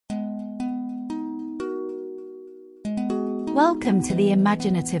Welcome to the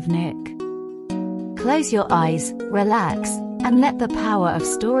imaginative nook. Close your eyes, relax, and let the power of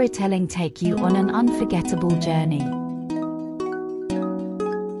storytelling take you on an unforgettable journey.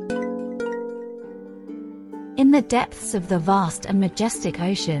 In the depths of the vast and majestic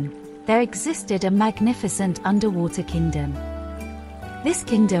ocean, there existed a magnificent underwater kingdom. This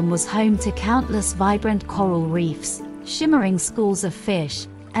kingdom was home to countless vibrant coral reefs, shimmering schools of fish,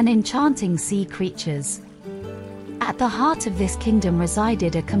 and enchanting sea creatures. At the heart of this kingdom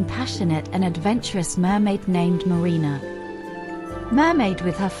resided a compassionate and adventurous mermaid named Marina. Mermaid,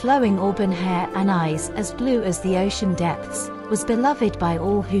 with her flowing auburn hair and eyes as blue as the ocean depths, was beloved by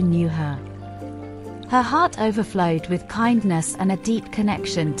all who knew her. Her heart overflowed with kindness and a deep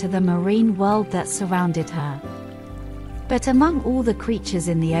connection to the marine world that surrounded her. But among all the creatures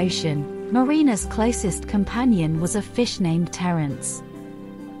in the ocean, Marina's closest companion was a fish named Terence.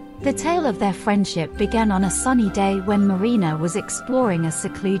 The tale of their friendship began on a sunny day when Marina was exploring a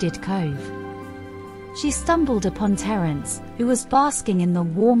secluded cove. She stumbled upon Terence, who was basking in the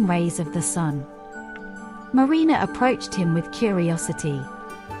warm rays of the sun. Marina approached him with curiosity.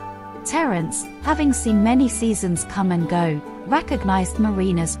 Terence, having seen many seasons come and go, recognized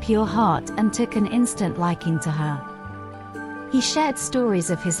Marina's pure heart and took an instant liking to her. He shared stories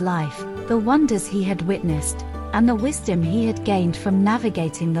of his life, the wonders he had witnessed, and the wisdom he had gained from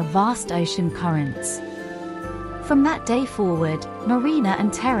navigating the vast ocean currents. From that day forward, Marina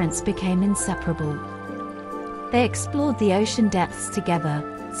and Terence became inseparable. They explored the ocean depths together,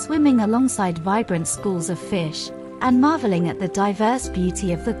 swimming alongside vibrant schools of fish, and marveling at the diverse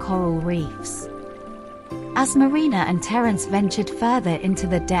beauty of the coral reefs. As Marina and Terence ventured further into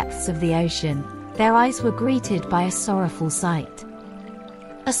the depths of the ocean, their eyes were greeted by a sorrowful sight.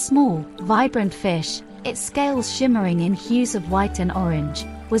 A small, vibrant fish, its scales shimmering in hues of white and orange,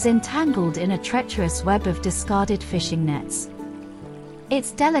 was entangled in a treacherous web of discarded fishing nets.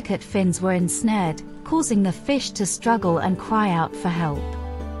 Its delicate fins were ensnared, causing the fish to struggle and cry out for help.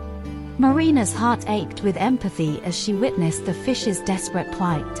 Marina's heart ached with empathy as she witnessed the fish's desperate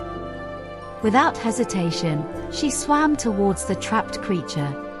plight. Without hesitation, she swam towards the trapped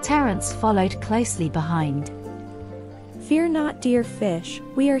creature. Terence followed closely behind. "Fear not, dear fish,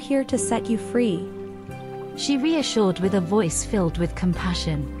 we are here to set you free," she reassured with a voice filled with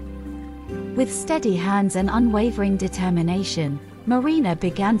compassion. With steady hands and unwavering determination, Marina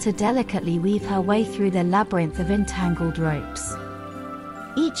began to delicately weave her way through the labyrinth of entangled ropes.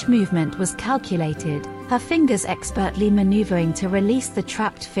 Each movement was calculated, her fingers expertly maneuvering to release the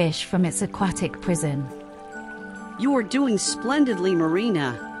trapped fish from its aquatic prison. "You are doing splendidly,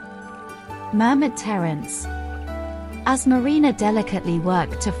 Marina," murmured Terence. As Marina delicately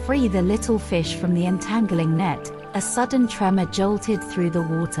worked to free the little fish from the entangling net, a sudden tremor jolted through the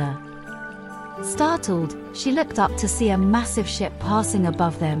water. Startled, she looked up to see a massive ship passing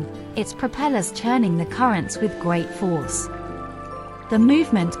above them, its propellers churning the currents with great force. The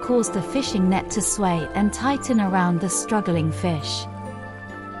movement caused the fishing net to sway and tighten around the struggling fish.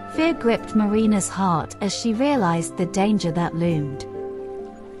 Fear gripped Marina's heart as she realized the danger that loomed.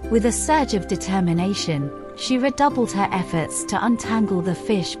 With a surge of determination, she redoubled her efforts to untangle the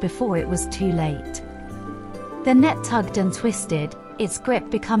fish before it was too late. The net tugged and twisted, its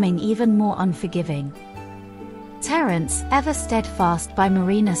grip becoming even more unforgiving. Terence, ever steadfast by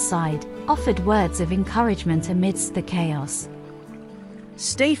Marina's side, offered words of encouragement amidst the chaos.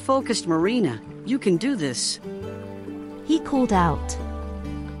 "Stay focused, Marina, you can do this," he called out.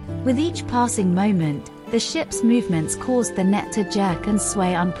 With each passing moment, the ship's movements caused the net to jerk and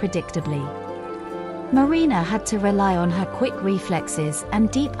sway unpredictably. Marina had to rely on her quick reflexes and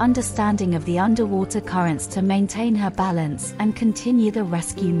deep understanding of the underwater currents to maintain her balance and continue the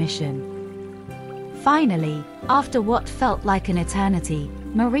rescue mission. Finally, after what felt like an eternity,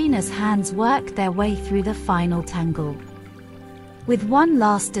 Marina's hands worked their way through the final tangle. With one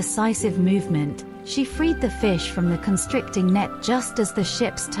last decisive movement, she freed the fish from the constricting net just as the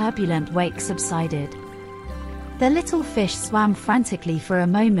ship's turbulent wake subsided. The little fish swam frantically for a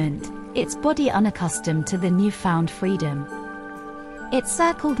moment, its body unaccustomed to the newfound freedom. It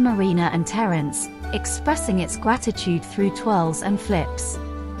circled Marina and Terence, expressing its gratitude through twirls and flips.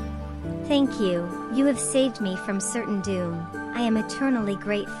 "Thank you, you have saved me from certain doom. I am eternally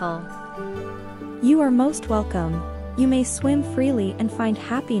grateful." "You are most welcome. You may swim freely and find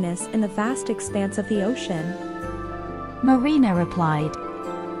happiness in the vast expanse of the ocean," Marina replied.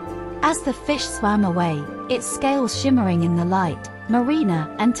 As the fish swam away, its scales shimmering in the light, Marina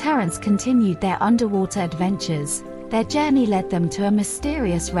and Terence continued their underwater adventures. Their journey led them to a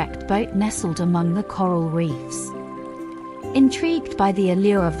mysterious wrecked boat nestled among the coral reefs. Intrigued by the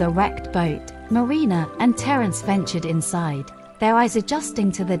allure of the wrecked boat, Marina and Terence ventured inside, their eyes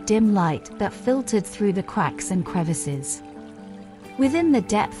adjusting to the dim light that filtered through the cracks and crevices. Within the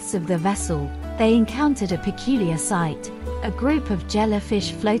depths of the vessel, they encountered a peculiar sight, a group of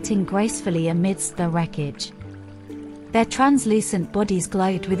jellyfish floating gracefully amidst the wreckage. Their translucent bodies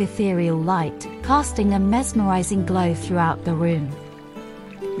glowed with ethereal light, casting a mesmerizing glow throughout the room.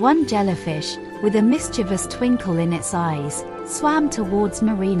 One jellyfish, with a mischievous twinkle in its eyes, swam towards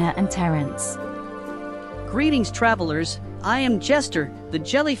Marina and Terence. Greetings, travelers. I am Jester, the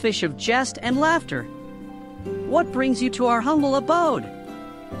jellyfish of jest and laughter. What brings you to our humble abode?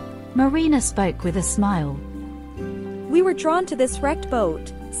 Marina spoke with a smile. We were drawn to this wrecked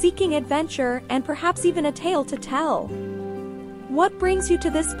boat, seeking adventure and perhaps even a tale to tell. What brings you to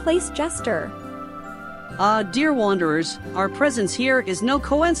this place, Jester? Dear wanderers, our presence here is no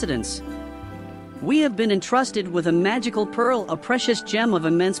coincidence. We have been entrusted with a magical pearl, a precious gem of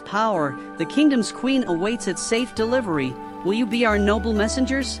immense power. The kingdom's queen awaits its safe delivery. Will you be our noble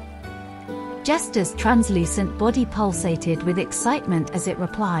messengers? Jester's translucent body pulsated with excitement as it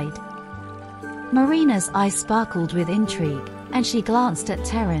replied. Marina's eyes sparkled with intrigue, and she glanced at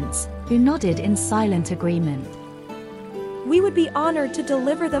Terence, who nodded in silent agreement. We would be honored to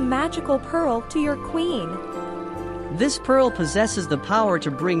deliver the magical pearl to your queen. This pearl possesses the power to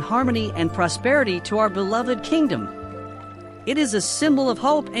bring harmony and prosperity to our beloved kingdom. It is a symbol of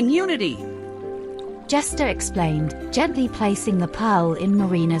hope and unity. Jester explained, gently placing the pearl in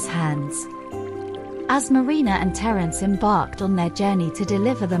Marina's hands. As Marina and Terence embarked on their journey to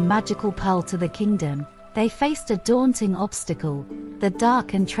deliver the magical pearl to the kingdom, they faced a daunting obstacle, the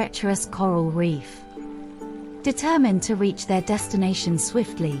dark and treacherous coral reef. Determined to reach their destination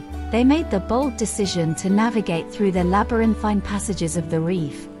swiftly, they made the bold decision to navigate through the labyrinthine passages of the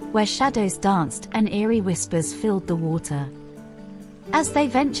reef, where shadows danced and eerie whispers filled the water. As they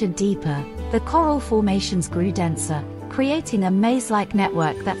ventured deeper, the coral formations grew denser, creating a maze-like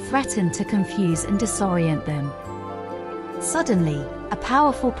network that threatened to confuse and disorient them. Suddenly, a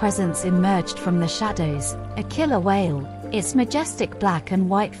powerful presence emerged from the shadows, a killer whale, its majestic black and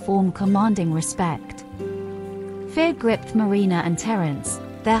white form commanding respect. Fear gripped Marina and Terence,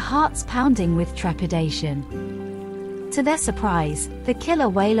 their hearts pounding with trepidation. To their surprise, the killer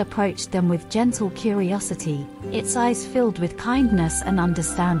whale approached them with gentle curiosity, its eyes filled with kindness and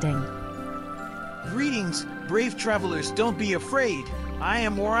understanding. Greetings, brave travelers, don't be afraid. I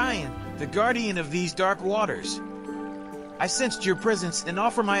am Orion, the guardian of these dark waters. I sensed your presence and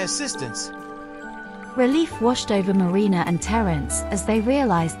offer my assistance. Relief washed over Marina and Terence as they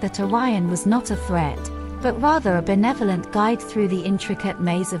realized that Orion was not a threat, but rather a benevolent guide through the intricate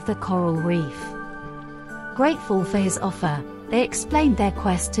maze of the coral reef. Grateful for his offer, they explained their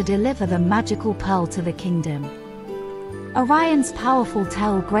quest to deliver the magical pearl to the kingdom. Orion's powerful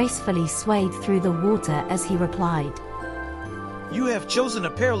tail gracefully swayed through the water as he replied. You have chosen a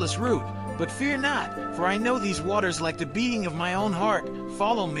perilous route, but fear not, for I know these waters like the beating of my own heart.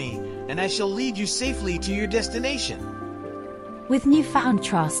 Follow me, and I shall lead you safely to your destination. With newfound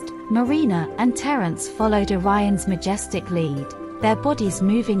trust, Marina and Terence followed Orion's majestic lead, their bodies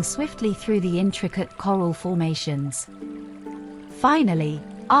moving swiftly through the intricate coral formations. Finally,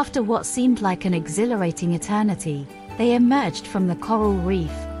 after what seemed like an exhilarating eternity, they emerged from the coral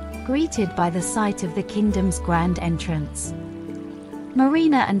reef, greeted by the sight of the kingdom's grand entrance.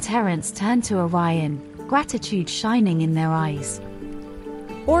 Marina and Terence turned to Orion, gratitude shining in their eyes.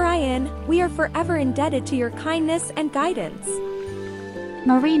 Orion, we are forever indebted to your kindness and guidance.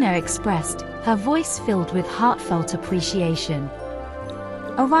 Marina expressed, her voice filled with heartfelt appreciation.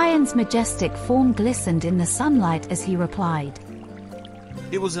 Orion's majestic form glistened in the sunlight as he replied.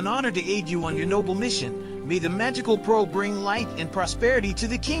 It was an honor to aid you on your noble mission. May the magical pearl bring light and prosperity to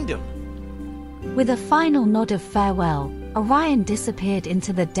the kingdom. With a final nod of farewell, Orion disappeared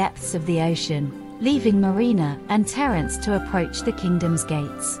into the depths of the ocean, leaving Marina and Terence to approach the kingdom's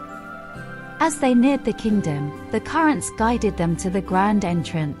gates. As they neared the kingdom, the currents guided them to the grand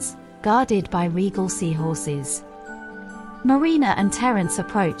entrance, guarded by regal seahorses. Marina and Terence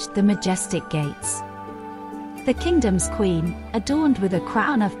approached the majestic gates. The kingdom's queen, adorned with a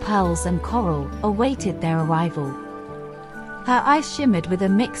crown of pearls and coral, awaited their arrival. Her eyes shimmered with a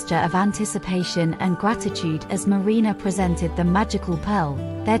mixture of anticipation and gratitude as Marina presented the magical pearl,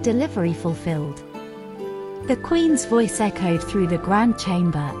 their delivery fulfilled. The queen's voice echoed through the grand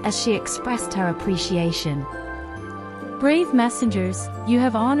chamber as she expressed her appreciation. Brave messengers, you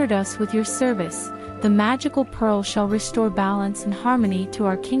have honored us with your service. The magical pearl shall restore balance and harmony to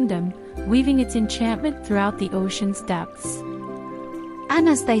our kingdom, weaving its enchantment throughout the ocean's depths. And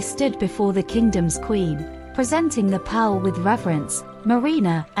as they stood before the kingdom's queen, Presenting the pearl with reverence,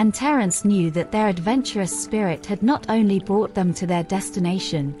 Marina and Terence knew that their adventurous spirit had not only brought them to their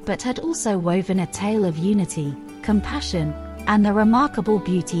destination but had also woven a tale of unity, compassion, and the remarkable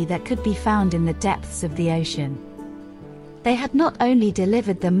beauty that could be found in the depths of the ocean. They had not only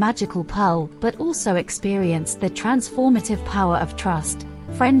delivered the magical pearl but also experienced the transformative power of trust,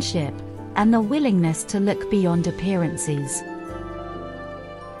 friendship, and the willingness to look beyond appearances.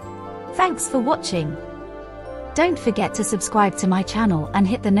 Thanks for watching. Don't forget to subscribe to my channel and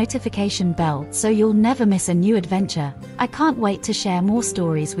hit the notification bell so you'll never miss a new adventure. I can't wait to share more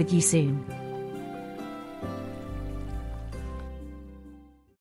stories with you soon.